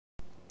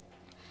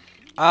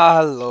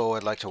Hello,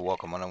 I'd like to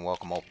welcome one and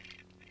welcome all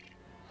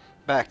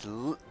back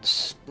to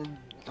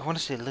I want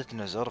to say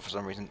Legend of Zelda for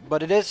some reason,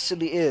 but it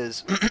actually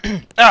is.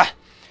 Let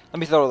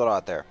me throw that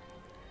out there.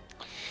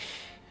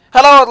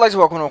 Hello, I'd like to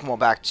welcome and welcome all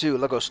back to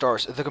LEGO Star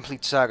Wars: The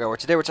Complete Saga, where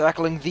today we're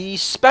tackling the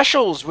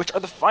specials, which are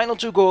the final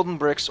 2 golden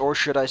bricks, or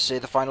should I say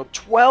the final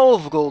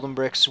 12 golden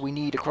bricks we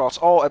need across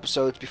all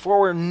episodes before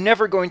we're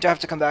never going to have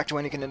to come back to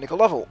any canonical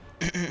level.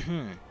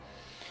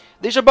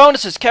 These are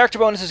bonuses, character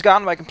bonuses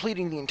gotten by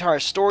completing the entire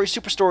story.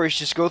 Super stories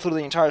just go through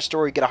the entire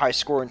story, get a high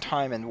score in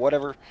time and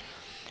whatever.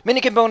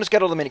 Minikit bonus,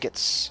 get all the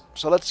minikits.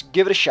 So let's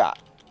give it a shot.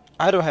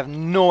 I don't have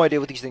no idea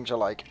what these things are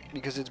like,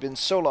 because it's been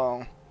so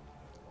long.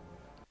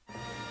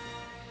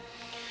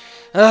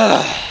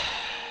 If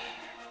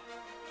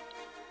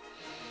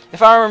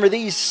I remember,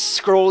 these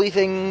scrolly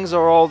things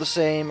are all the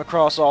same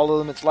across all of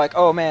them. It's like,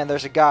 oh man,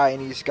 there's a guy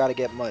and he's got to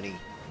get money.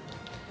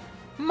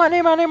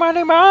 Money, money,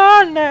 money,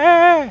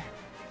 money!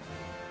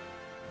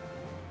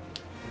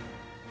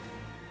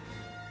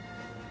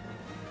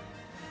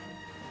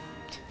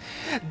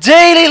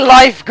 Daily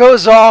life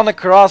goes on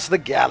across the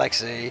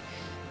galaxy.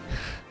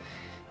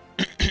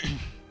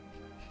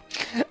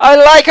 I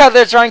like how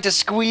they're trying to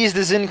squeeze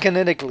this in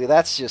canonically.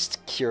 That's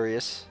just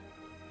curious.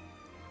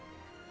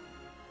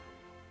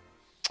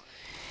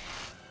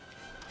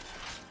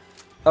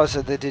 Oh,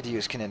 so they did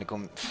use canonical.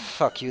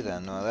 Fuck you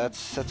then. Well,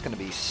 that's gonna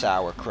be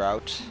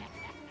sauerkraut.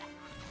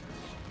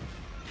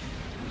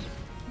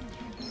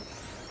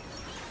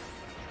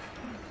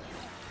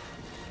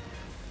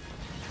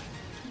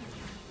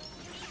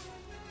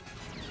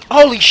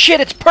 Holy shit,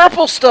 it's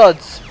purple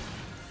studs!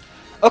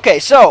 Okay,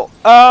 so,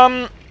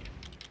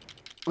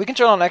 we can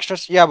turn on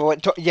extras. Yeah,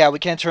 but yeah, we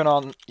can't turn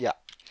on, yeah.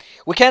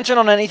 We can't turn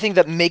on anything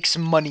that makes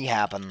money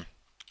happen.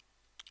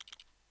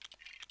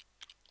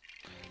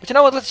 But you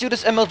know what, let's do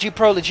this MLG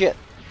Pro legit.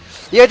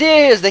 The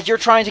idea is that you're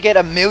trying to get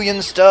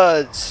 1,000,000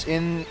 studs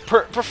in,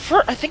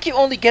 I think you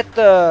only get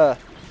the...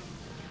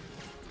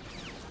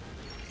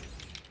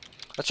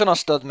 Let's turn on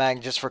stud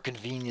mag just for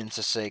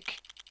convenience's sake.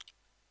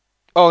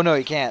 Oh, no,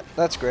 you can't.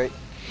 That's great.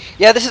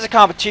 Yeah, this is a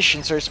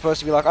competition, so you're supposed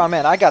to be like, oh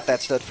man, I got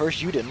that stud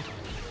first, you didn't.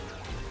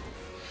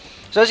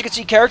 So as you can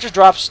see, characters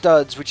drop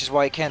studs, which is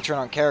why you can't turn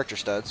on character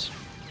studs.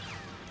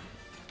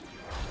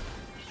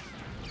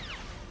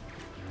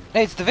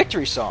 Hey, it's the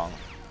victory song.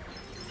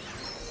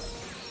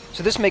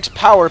 So this makes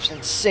power-ups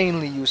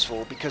insanely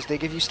useful, because they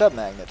give you stud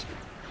magnet.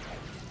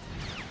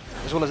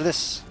 As well as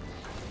this.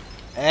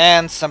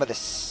 And some of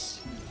this.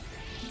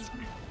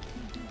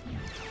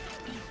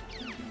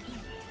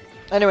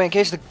 Anyway, in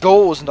case the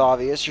goal wasn't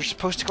obvious, you're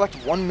supposed to collect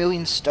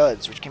 1,000,000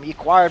 studs, which can be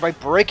acquired by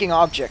breaking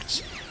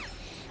objects,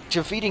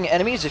 defeating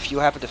enemies if you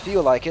happen to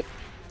feel like it.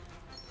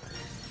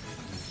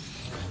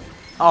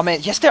 Oh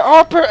man, yes there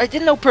are I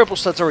didn't know purple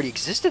studs already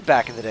existed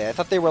back in the day. I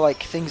thought they were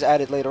like things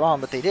added later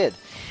on, but they did.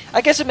 I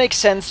guess it makes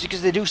sense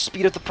because they do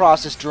speed up the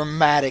process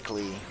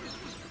dramatically.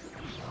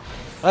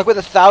 Like with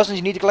 1,000,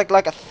 you need to collect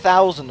like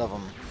 1,000 of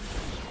them.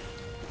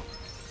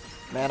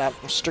 Man, I'm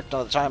strict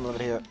on the time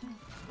limit here.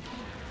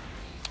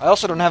 I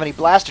also don't have any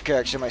blaster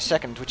characters in my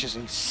second, which is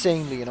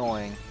insanely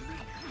annoying.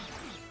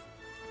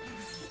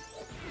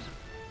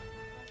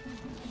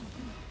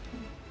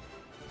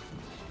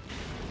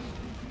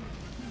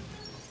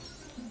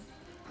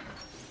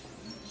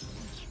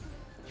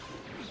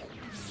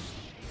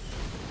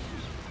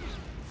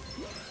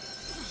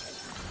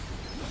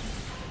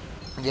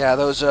 Yeah,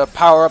 those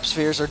power-up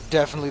spheres are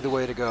definitely the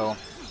way to go.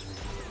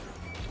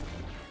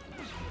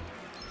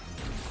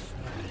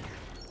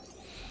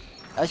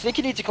 I think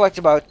you need to collect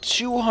about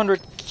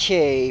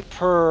 200k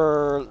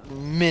per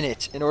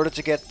minute in order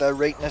to get the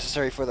rate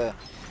necessary for the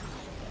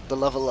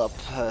level up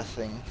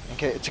thing.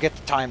 Okay, to get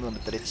the time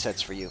limit that it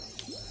sets for you.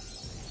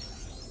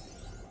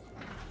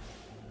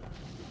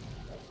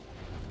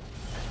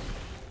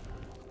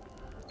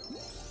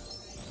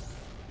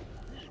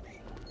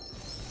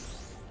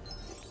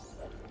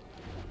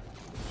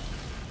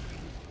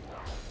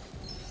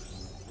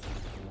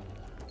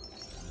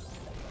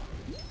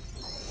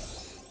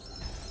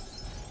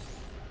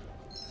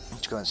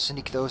 Go and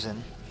sneak those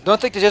in. Don't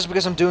think that just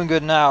because I'm doing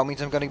good now means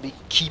I'm gonna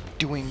keep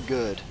doing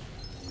good.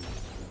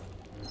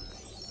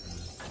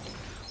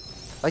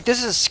 Like, this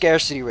is a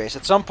scarcity race.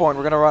 At some point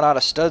we're gonna run out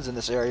of studs in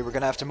this area. We're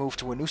gonna have to move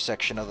to a new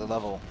section of the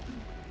level.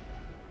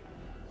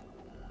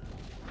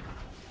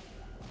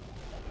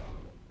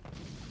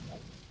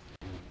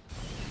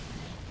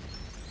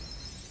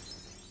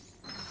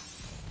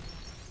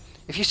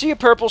 If you see a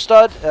purple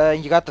stud,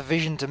 you got the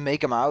vision to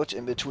make them out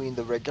in between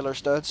the regular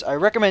studs, I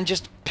recommend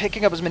just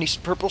picking up as many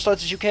purple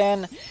studs as you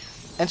can,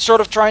 and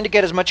sort of trying to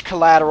get as much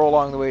collateral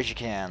along the way as you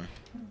can.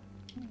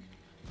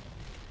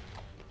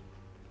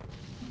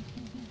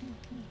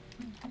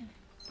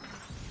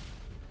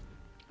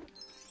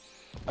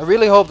 I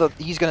really hope that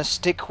he's going to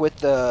stick with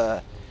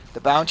the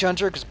bounty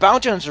hunter, because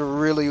bounty hunters are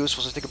really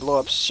useful since they can blow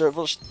up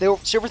silver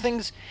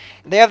things.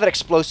 And they have that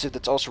explosive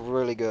that's also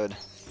really good.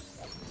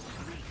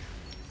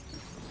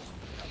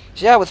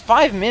 So yeah, with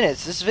 5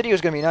 minutes, this video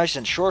is going to be nice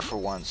and short for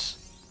once.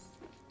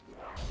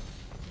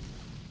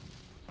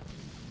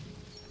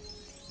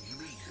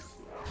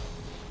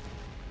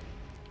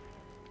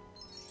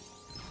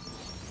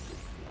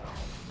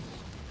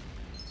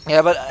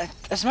 Yeah, but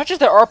as much as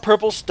there are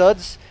purple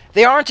studs,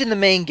 they aren't in the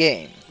main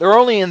game. They're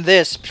only in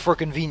this for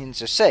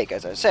convenience's sake,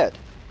 as I said.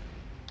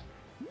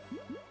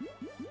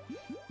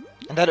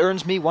 And that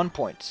earns me 1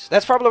 point.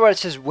 That's probably why it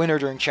says winner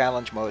during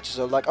challenge mode.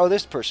 So like, oh,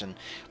 this person.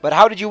 But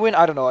how did you win?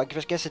 I don't know. I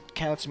guess it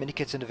counts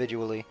minikits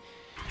individually.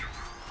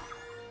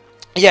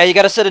 Yeah, you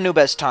gotta set a new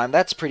best time.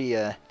 That's pretty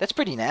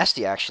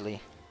nasty,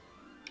 actually.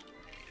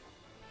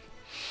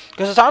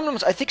 Because the time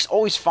limit, I think, is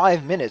always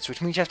 5 minutes,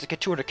 which means you have to get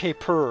 200k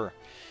per.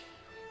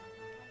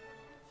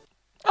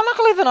 And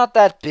luckily, they're not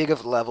that big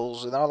of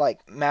levels. They're not,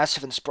 like,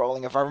 massive and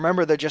sprawling. If I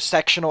remember, they're just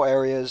sectional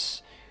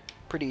areas.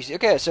 Pretty easy.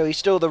 Okay, so he's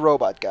still the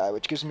robot guy,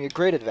 which gives me a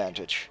great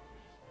advantage.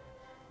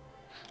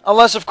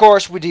 Unless, of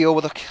course, we deal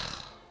with a...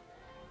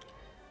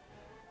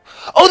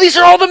 Oh, these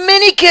are all the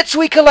mini-kits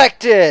we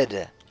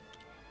collected!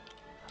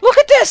 Look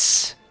at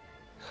this!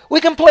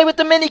 We can play with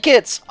the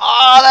mini-kits!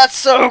 Oh, that's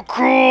so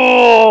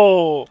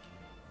cool!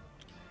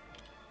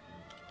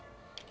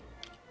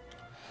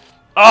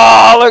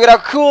 Oh, look at how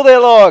cool they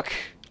look!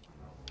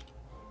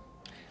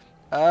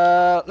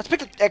 Let's pick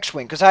the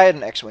X-Wing, because I had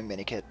an X-Wing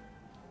mini-kit.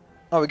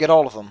 Oh, we get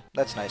all of them.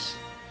 That's nice.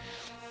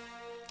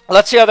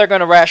 Let's see how they're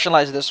going to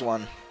rationalize this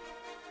one.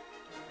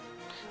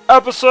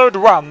 Episode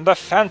 1, The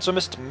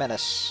Phantomist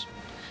Menace.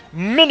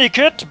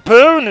 Mini-kit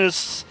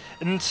bonus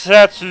in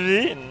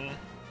Tatooine.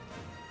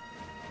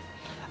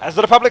 As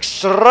the Republic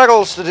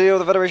struggles to deal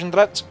with the Federation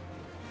threat.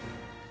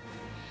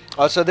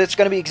 Oh, so it's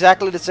going to be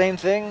exactly the same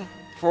thing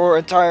for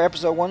entire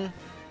Episode 1?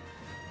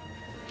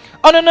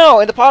 Oh, no!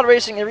 In the pod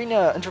racing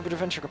arena, Intrepid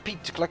Adventure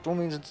compete to collect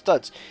wings and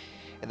studs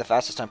in the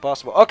fastest time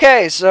possible.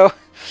 Okay, so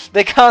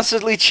they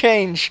constantly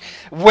change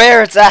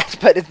where it's at,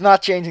 but it's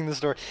not changing the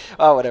story.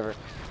 Oh, whatever.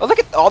 Oh, look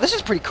at... Oh, this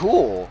is pretty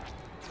cool.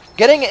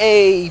 Getting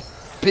a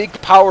big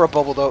power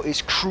bubble, though,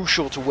 is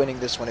crucial to winning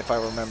this one, if I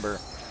remember.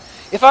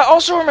 If I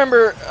also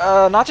remember,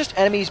 not just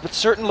enemies, but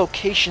certain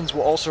locations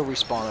will also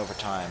respawn over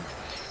time.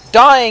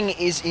 Dying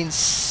is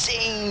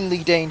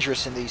insanely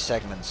dangerous in these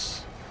segments.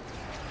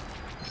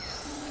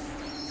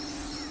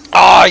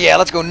 Oh, yeah,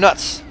 let's go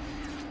nuts.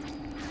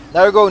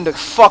 Now we're going to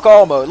fuck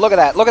all mode. Look at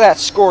that. Look at that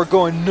score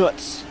going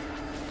nuts.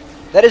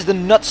 That is the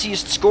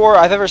nutsiest score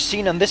I've ever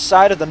seen on this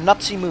side of the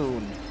nutsy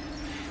moon.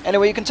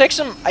 Anyway, you can take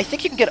some... I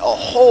think you can get a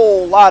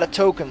whole lot of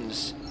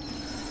tokens.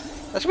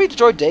 Let's read the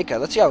droid Deka.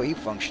 Let's see how he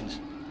functions.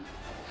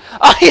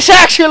 Oh, he's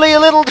actually a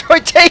little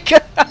droid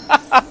Deka!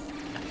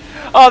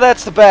 Oh,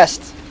 that's the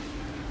best.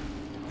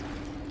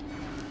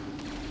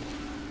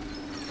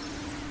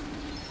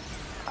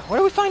 Where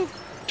do we find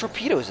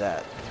torpedoes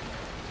at?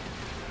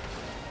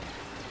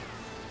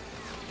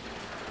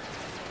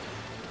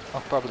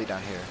 Oh, probably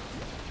down here.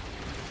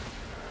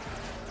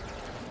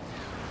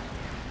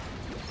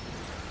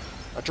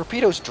 Are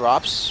torpedoes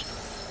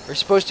drops? Are you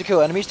supposed to kill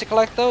enemies to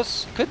collect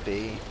those? Could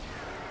be.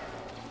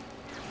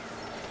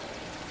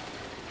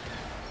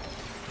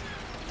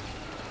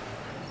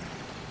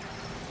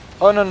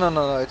 Oh,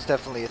 no. It's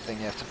definitely a thing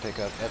you have to pick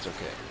up. That's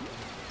okay.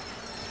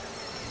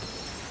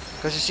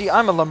 Because you see,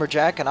 I'm a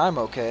lumberjack and I'm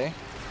okay.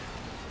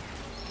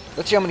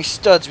 Let's see how many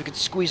studs we can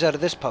squeeze out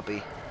of this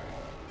puppy.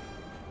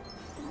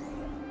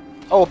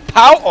 Oh,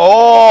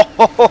 Oh,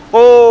 ho, ho,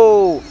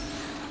 ho.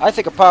 I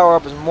think a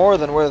power-up is more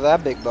than worth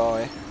that big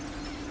boy.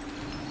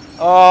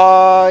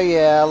 Oh,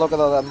 yeah, look at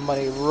all that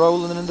money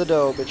rolling in the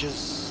dough,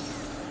 bitches.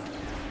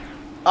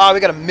 Ah, we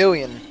got 1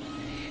 million.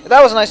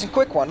 That was a nice and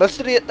quick one. Let's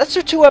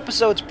do 2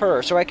 episodes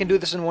per, so I can do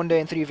this in 1 day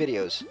in 3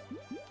 videos.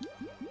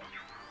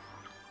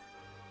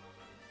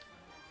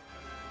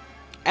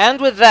 And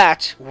with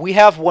that, we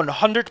have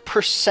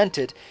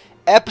 100%ed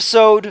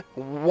Episode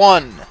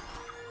 1.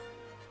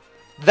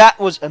 That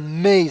was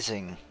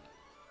amazing.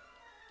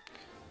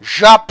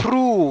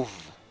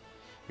 J'approve.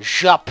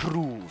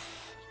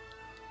 J'approve.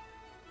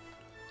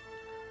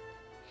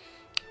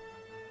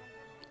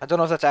 I don't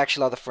know if that's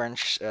actually how the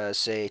French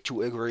say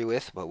to agree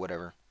with, but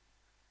whatever.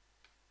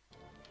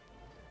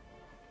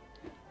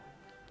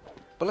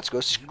 But let's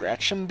go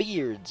scratch some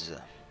beards.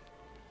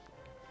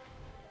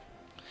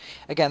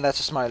 Again, that's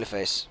a smiley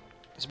face.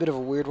 It's a bit of a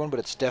weird one, but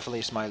it's definitely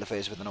a smiley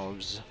face with a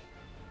nose.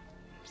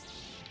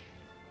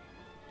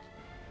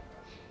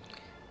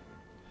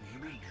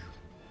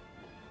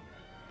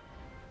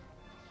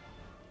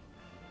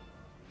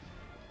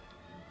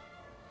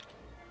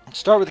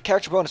 Start with the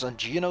character bonus on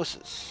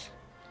Geonosis.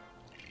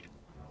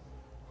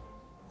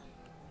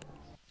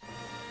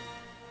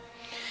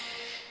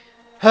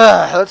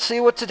 Let's see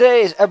what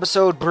today's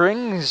episode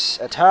brings.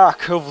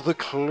 Attack of the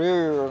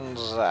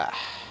Clones.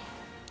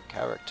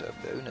 Character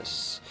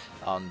bonus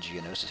on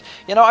Geonosis.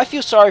 You know, I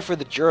feel sorry for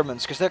the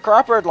Germans, because their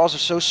copyright laws are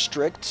so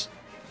strict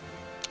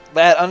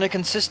that on a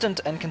consistent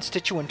and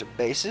constituent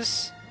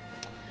basis,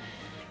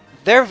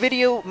 my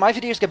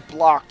videos get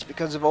blocked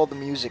because of all the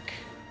music,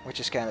 which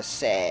is kind of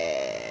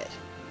sad.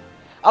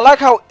 I like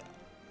how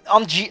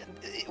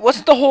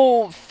wasn't the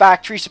whole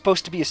factory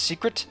supposed to be a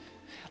secret?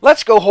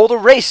 Let's go hold a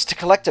race to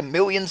collect 1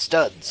 million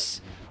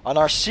studs on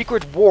our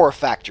secret war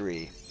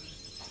factory.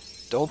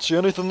 Don't see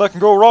anything that can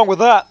go wrong with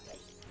that.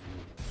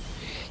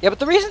 Yeah, but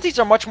the reason these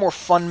are much more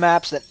fun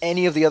maps than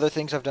any of the other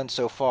things I've done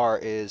so far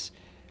is,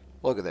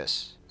 look at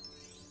this.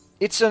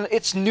 It's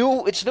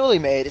newly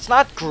made. It's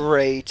not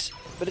great,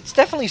 but it's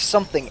definitely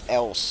something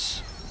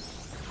else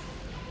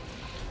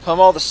from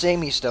all the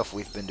samey stuff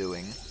we've been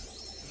doing.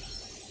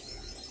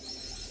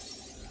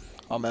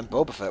 Oh man,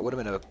 Boba Fett would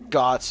have been a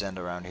godsend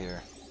around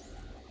here.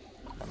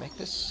 Can I make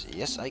this?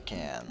 Yes, I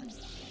can.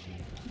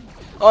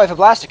 Oh, I have a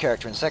blaster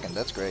character in second.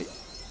 That's great.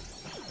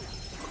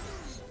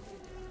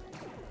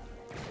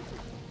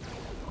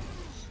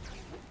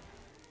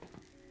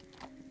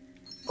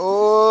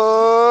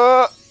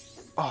 Oh!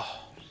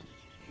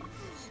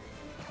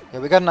 Yeah,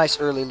 we got a nice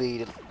early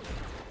lead.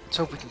 Let's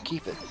hope we can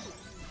keep it.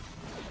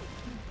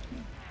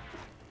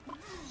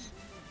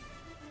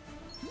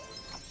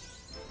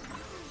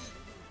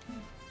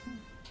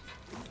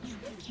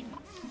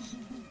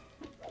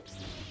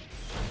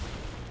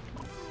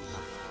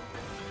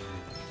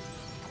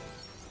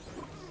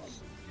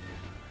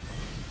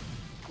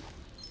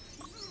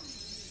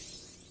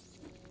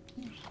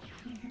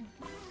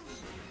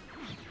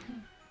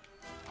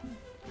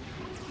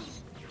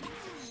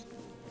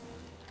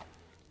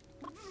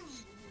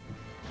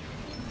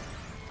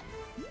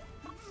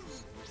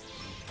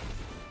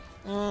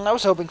 I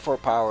was hoping for a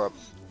power-up.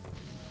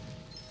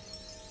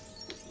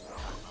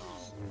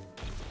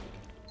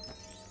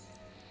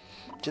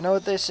 Do you know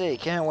what they say?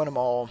 Can't win them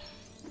all.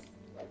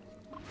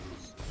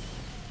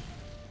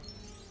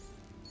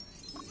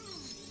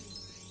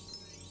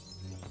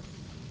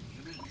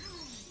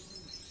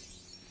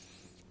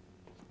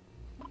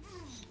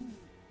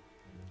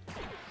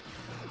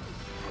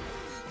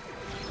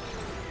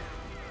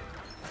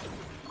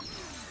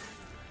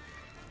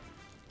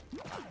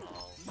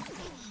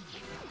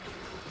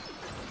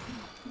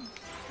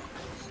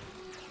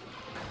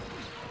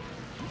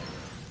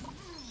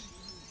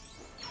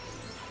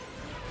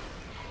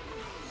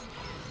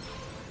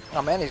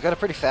 Oh man, he's got a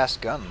pretty fast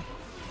gun.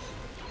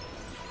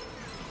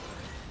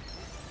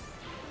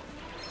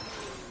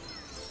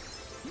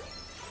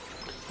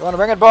 You wanna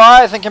bring it, boy?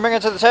 I think you bring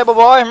it to the table,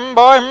 boy.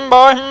 Boy,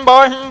 boy,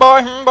 boy,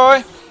 boy,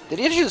 boy. Did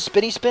he do the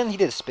spinny spin? He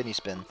did a spinny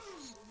spin.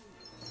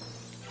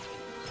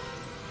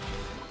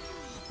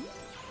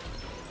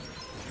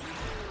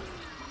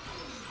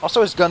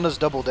 Also, his gun does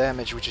double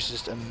damage, which is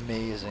just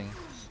amazing.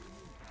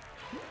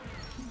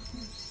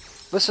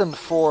 Listen,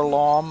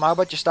 Forlom, how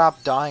about you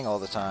stop dying all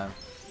the time?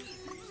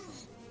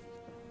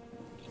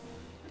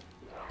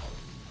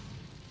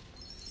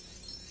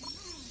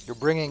 You're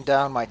bringing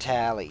down my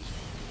tally.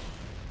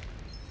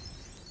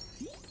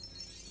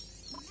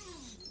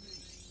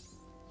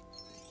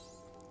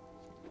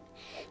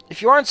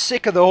 If you aren't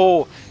sick of the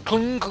whole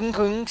cling, cling,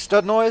 cling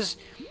stud noise,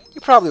 you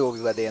probably will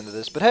be by the end of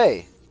this, but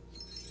hey,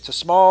 it's a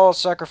small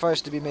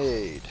sacrifice to be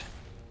made.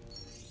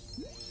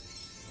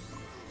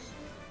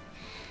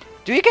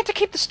 Do you get to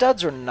keep the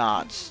studs or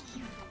not?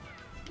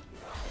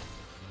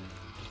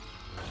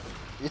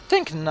 You'd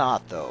think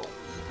not, though.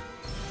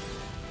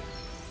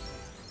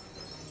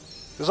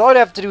 Because all I'd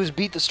have to do is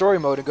beat the story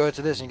mode and go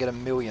to this and get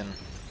 1,000,000.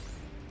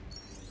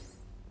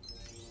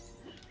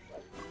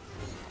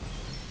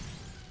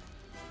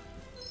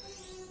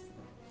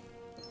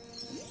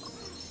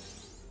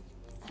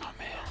 Oh,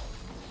 man.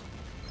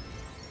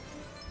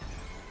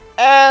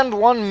 And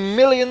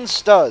 1,000,000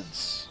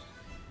 studs.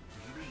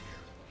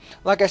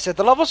 Like I said,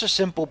 the levels are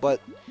simple,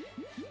 but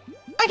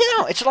I don't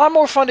know. It's a lot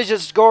more fun to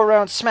just go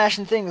around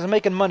smashing things and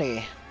making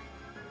money.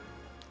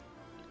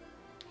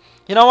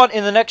 You know what?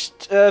 In the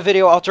next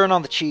video, I'll turn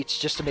on the cheats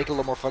just to make it a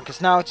little more fun.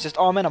 Because now it's just,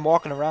 oh man, I'm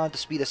walking around at the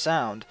speed of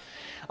sound.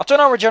 I'll turn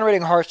on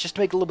regenerating hearts just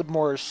to make it a little bit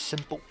more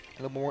simple,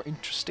 a little more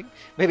interesting.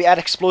 Maybe add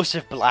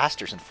explosive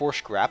blasters and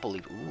force grapple.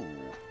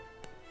 Ooh.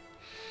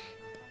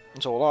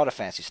 There's a lot of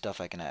fancy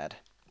stuff I can add.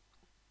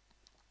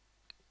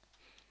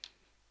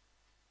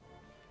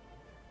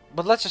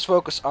 But let's just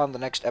focus on the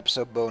next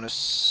episode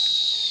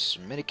bonus.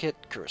 Minikit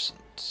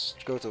Cursant.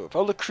 Go to the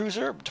Republic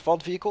Cruiser,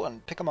 default vehicle,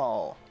 and pick them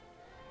all.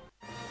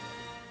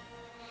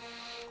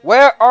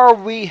 Where are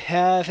we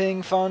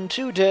having fun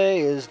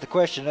today is the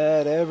question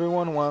that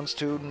everyone wants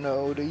to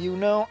know. Do you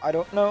know? I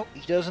don't know.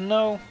 He doesn't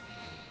know.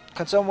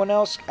 Can someone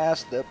else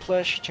ask the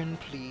question,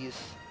 please?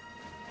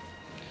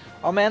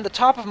 Oh man, the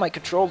top of my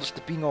controller is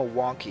being all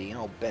wonky and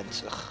all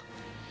bent. Ugh.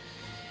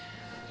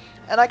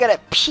 And I gotta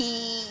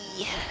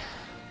pee.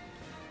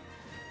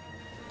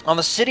 On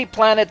the city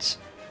planets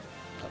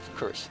of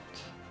Cursant.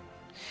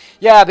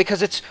 Yeah,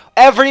 because it's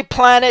every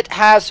planet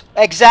has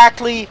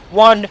exactly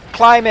one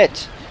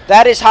climate.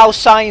 That is how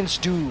science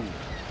do.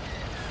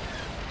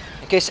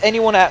 In case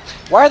anyone asks,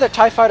 why are there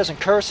TIE fighters in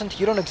Cursant?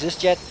 You don't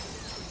exist yet.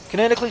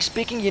 Canonically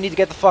speaking, you need to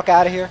get the fuck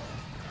out of here.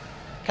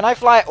 Can I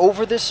fly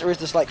over this, or is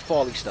this like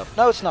folly stuff?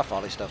 No, it's not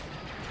folly stuff.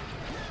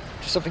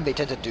 Just something they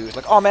tend to do. It's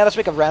like, oh man, let's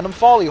make a random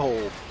folly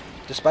hole.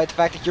 Despite the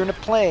fact that you're in a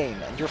plane,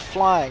 and you're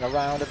flying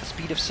around at the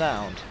speed of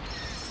sound.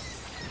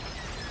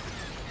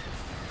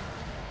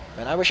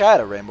 Man, I wish I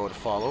had a rainbow to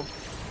follow.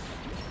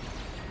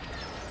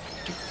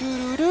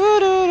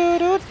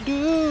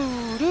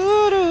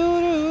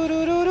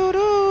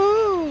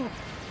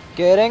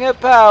 Getting a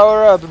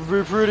power up would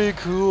be pretty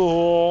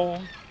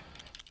cool.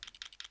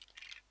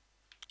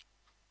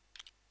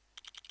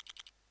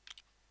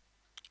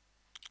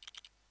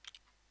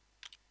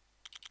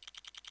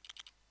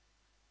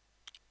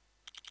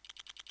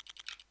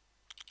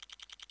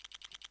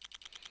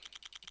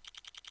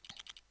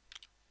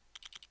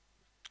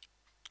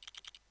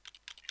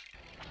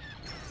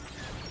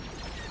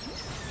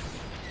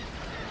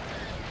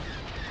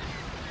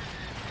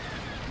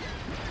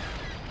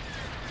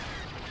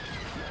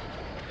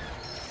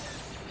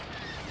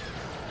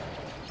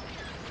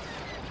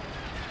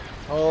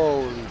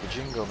 Holy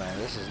Bajingo, man,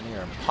 this is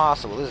near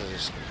impossible. This is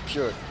just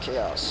pure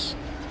chaos.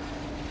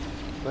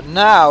 But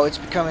now it's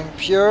becoming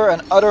pure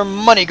and utter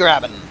money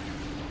grabbing.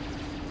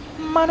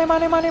 Money,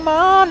 money, money,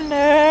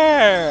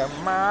 money,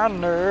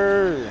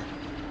 money.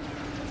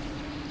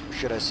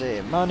 Should I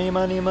say money,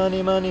 money,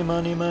 money, money,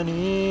 money,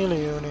 money,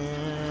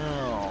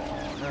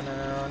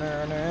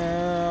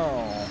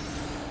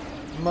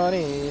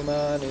 money,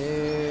 money.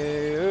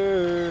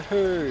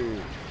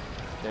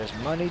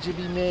 There's money to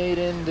be made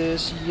in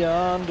this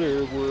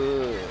yonder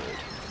wood.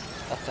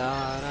 I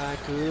thought I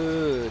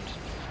could.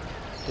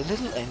 The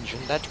little engine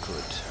that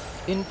could.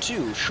 In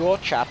 2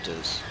 short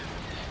chapters.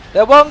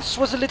 There once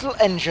was a little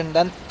engine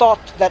that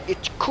thought that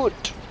it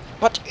could,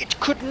 but it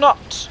could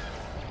not,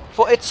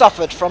 for it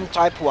suffered from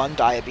type 1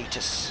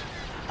 diabetes,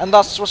 and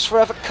thus was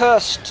forever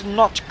cursed to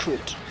not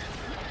could.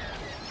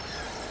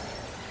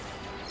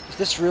 Is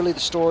this really the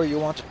story you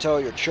want to tell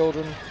your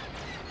children?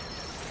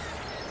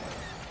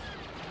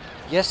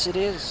 Yes, it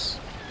is.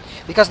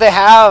 Because they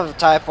have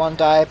type 1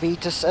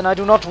 diabetes, and I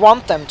do not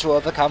want them to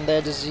overcome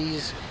their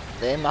disease.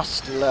 They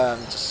must learn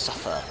to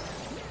suffer.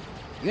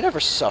 You never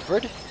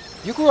suffered.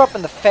 You grew up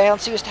in the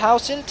fanciest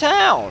house in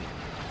town.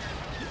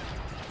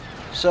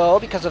 So,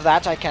 because of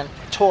that, I can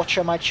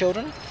torture my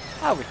children?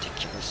 How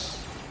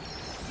ridiculous.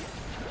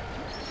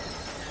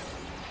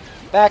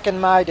 Back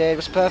in my day, it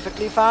was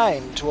perfectly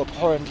fine to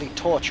abhorrently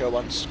torture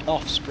one's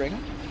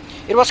offspring.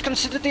 It was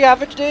considered the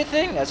average day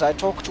thing, as I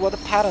talked to other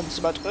parents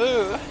about,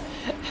 oh,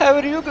 how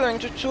are you going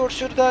to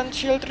torture their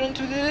children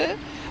today?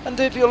 And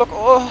they'd be like,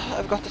 oh,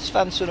 I've got this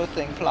fancy new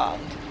thing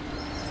planned.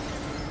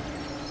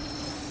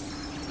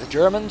 The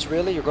Germans,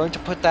 really? You're going to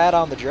put that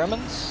on the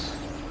Germans?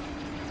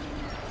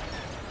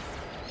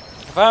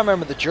 If I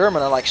remember, the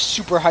German are like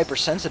super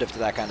hypersensitive to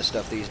that kind of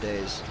stuff these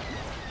days.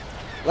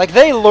 Like,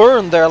 they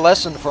learned their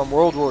lesson from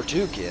World War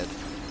II, kid.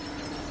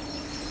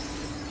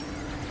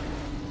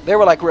 They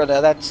were like, we're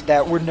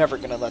never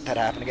gonna let that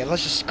happen again.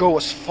 Let's just go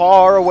as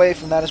far away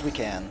from that as we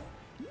can.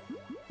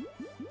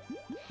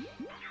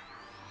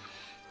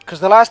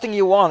 Because the last thing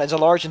you want as a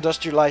large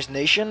industrialized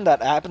nation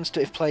that happens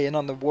to play in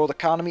on the world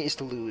economy is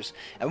to lose.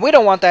 And we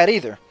don't want that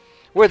either.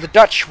 We're the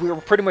Dutch. We're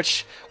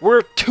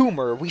a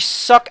tumor. We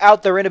suck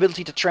out their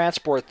inability to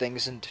transport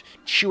things and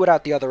chew it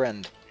out the other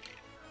end.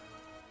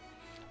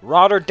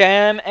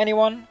 Rotterdam,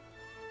 anyone?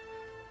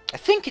 I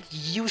think it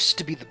used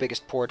to be the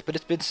biggest port, but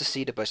it's been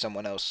seceded by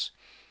someone else,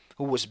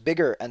 who was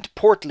bigger and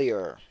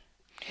portlier.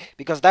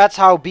 Because that's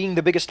how being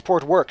the biggest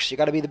port works. You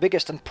gotta be the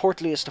biggest and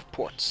portliest of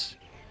ports.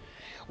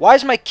 Why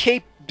is my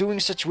cape doing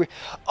such weird...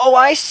 Oh,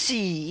 I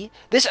see!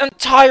 This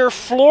entire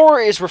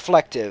floor is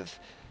reflective.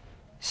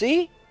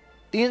 See?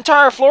 The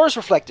entire floor is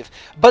reflective.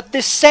 But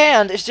this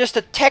sand is just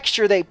a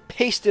texture they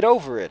pasted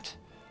over it.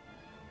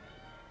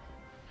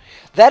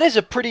 That is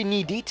a pretty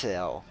neat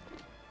detail.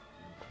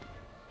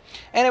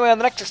 Anyway, on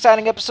the next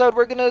exciting episode,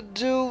 we're gonna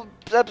do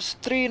episodes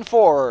 3 and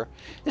 4.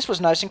 This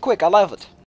was nice and quick. I love it.